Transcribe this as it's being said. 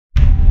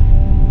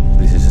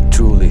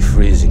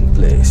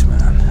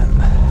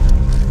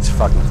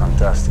fucking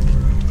fantastic.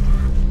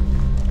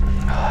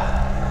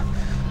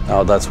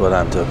 Now that's what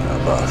I'm talking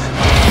about.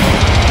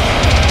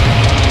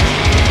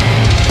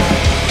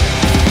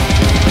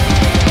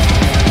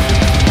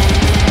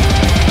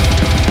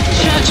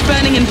 Church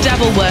burning and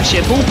devil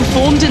worship, all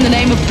performed in the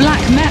name of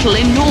black metal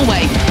in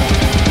Norway.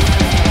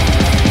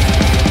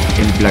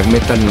 El black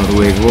metal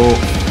noruego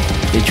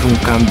ha hecho un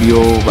cambio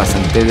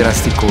bastante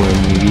drástico en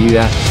mi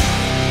vida.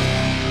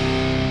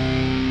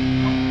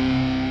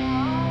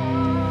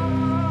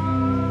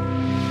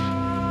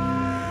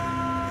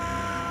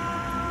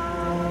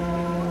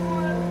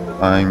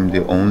 I'm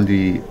the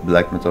only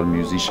black metal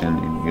musician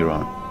in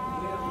Iran.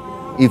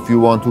 If you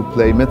want to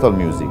play metal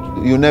music,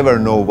 you never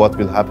know what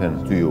will happen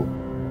to you.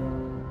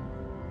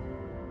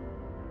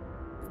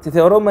 Τη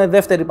θεωρούμε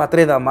δεύτερη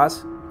πατρίδα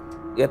μας,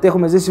 γιατί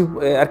έχουμε ζήσει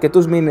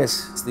αρκετούς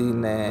μήνες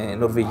στην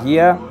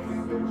Νορβηγία.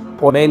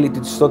 Μέλη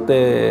της τότε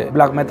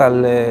black metal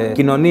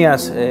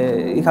κοινωνίας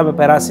είχαμε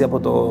περάσει από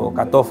το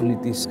κατόφλι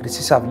της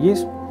Χρυσής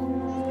Αυγής.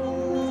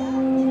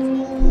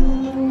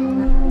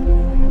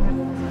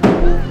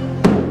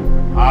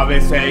 Ave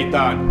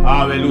Satan,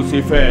 Ave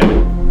Lucifer,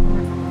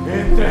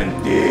 entra en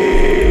ti.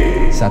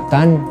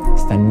 Satán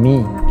está en mí,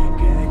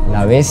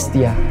 la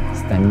bestia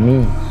está en mí.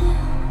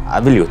 Jeg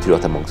vil jo tro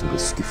at det er mange som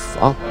blir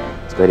skuffet.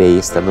 Skal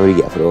reise til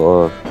Norge for å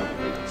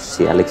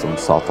se liksom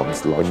Satans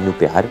land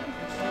oppi her.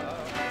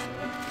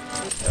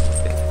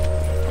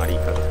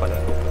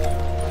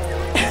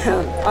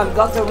 I've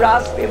got a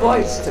raspy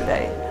voice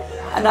today,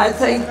 and I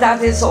think that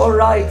is all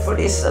right for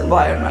this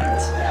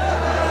environment.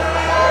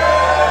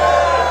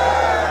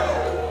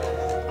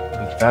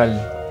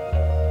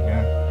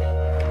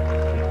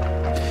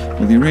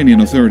 Well, the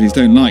Iranian authorities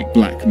don't like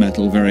black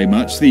metal very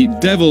much. The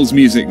devil's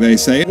music, they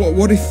say.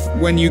 What if,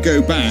 when you go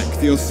back,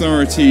 the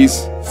authorities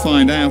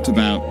find out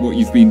about what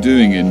you've been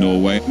doing in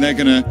Norway? They're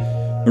going to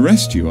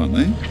arrest you, aren't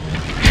they?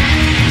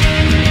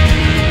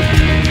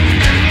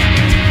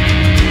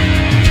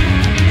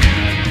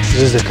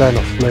 This is the kind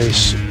of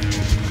place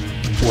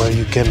where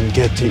you can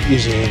get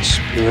easy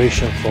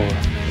inspiration for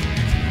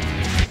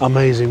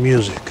amazing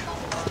music.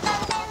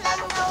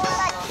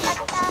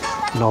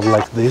 Not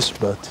like this,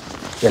 but...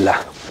 Έλα.